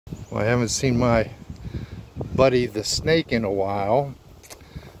Well, I haven't seen my buddy the snake in a while.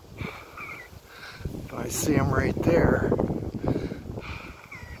 I see him right there.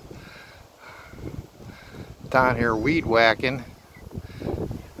 Down here weed whacking.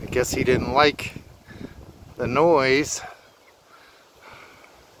 I guess he didn't like the noise.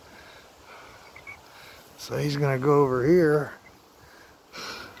 So he's gonna go over here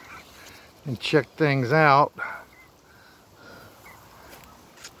and check things out.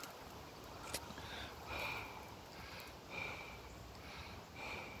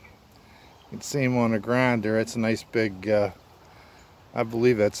 You can see him on the ground there. It's a nice big, I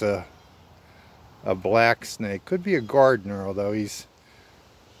believe that's a black snake. Could be a gardener, although he's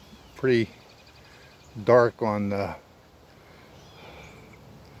pretty dark on the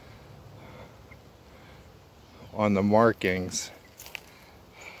markings.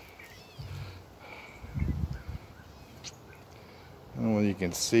 I don't know whether you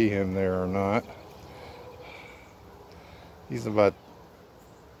can see him there or not. He's about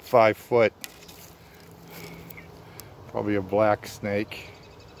 5 foot. Probably a black snake.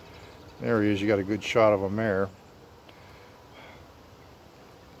 There he is. You got a good shot of him there.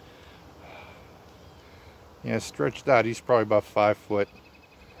 Yeah, stretched out. He's probably about 5 foot,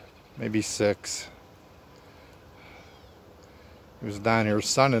 maybe 6. He was down here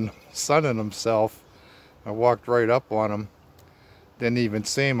sunning himself. I walked right up on him. Didn't even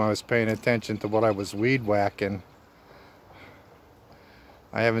see him. I was paying attention to what I was weed whacking.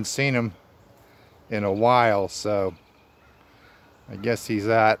 I haven't seen him in a while, so I guess he's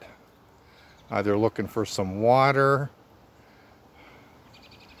either looking for some water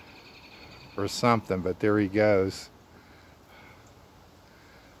or something, but there he goes.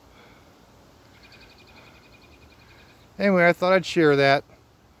 Anyway, I thought I'd share that.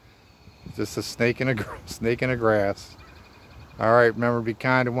 Just a snake in the grass. All right, remember, be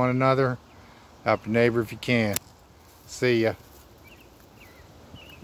kind to one another. Help your neighbor if you can. See ya.